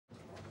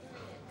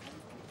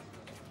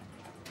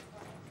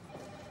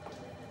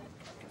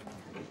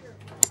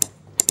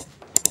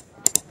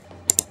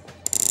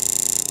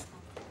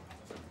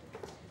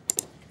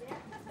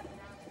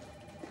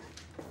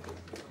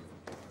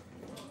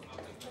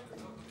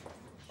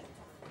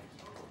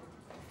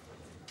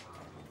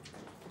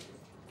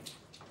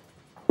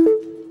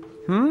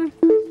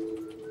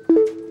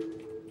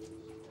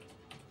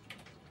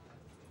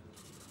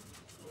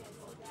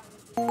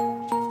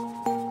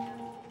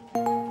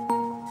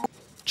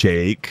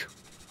Jake,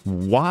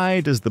 why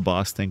does the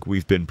boss think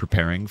we've been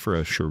preparing for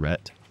a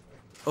charrette?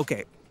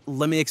 Okay,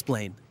 let me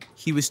explain.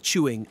 He was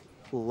chewing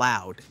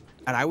loud,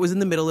 and I was in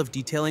the middle of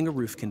detailing a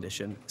roof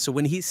condition. So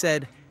when he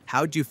said,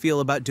 "How'd you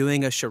feel about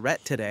doing a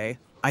charrette today?"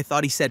 I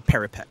thought he said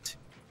parapet.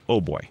 Oh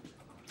boy.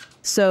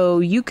 So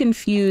you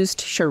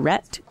confused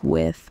charrette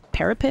with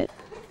parapet?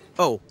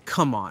 Oh,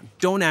 come on.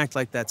 Don't act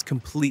like that's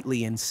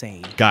completely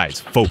insane.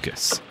 Guys,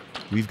 focus.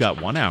 We've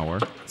got 1 hour.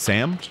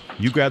 Sam,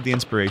 you grab the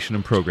inspiration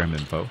and program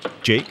info.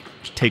 Jake,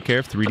 take care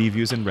of 3D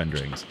views and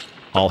renderings.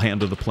 I'll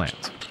handle the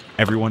plans.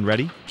 Everyone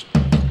ready?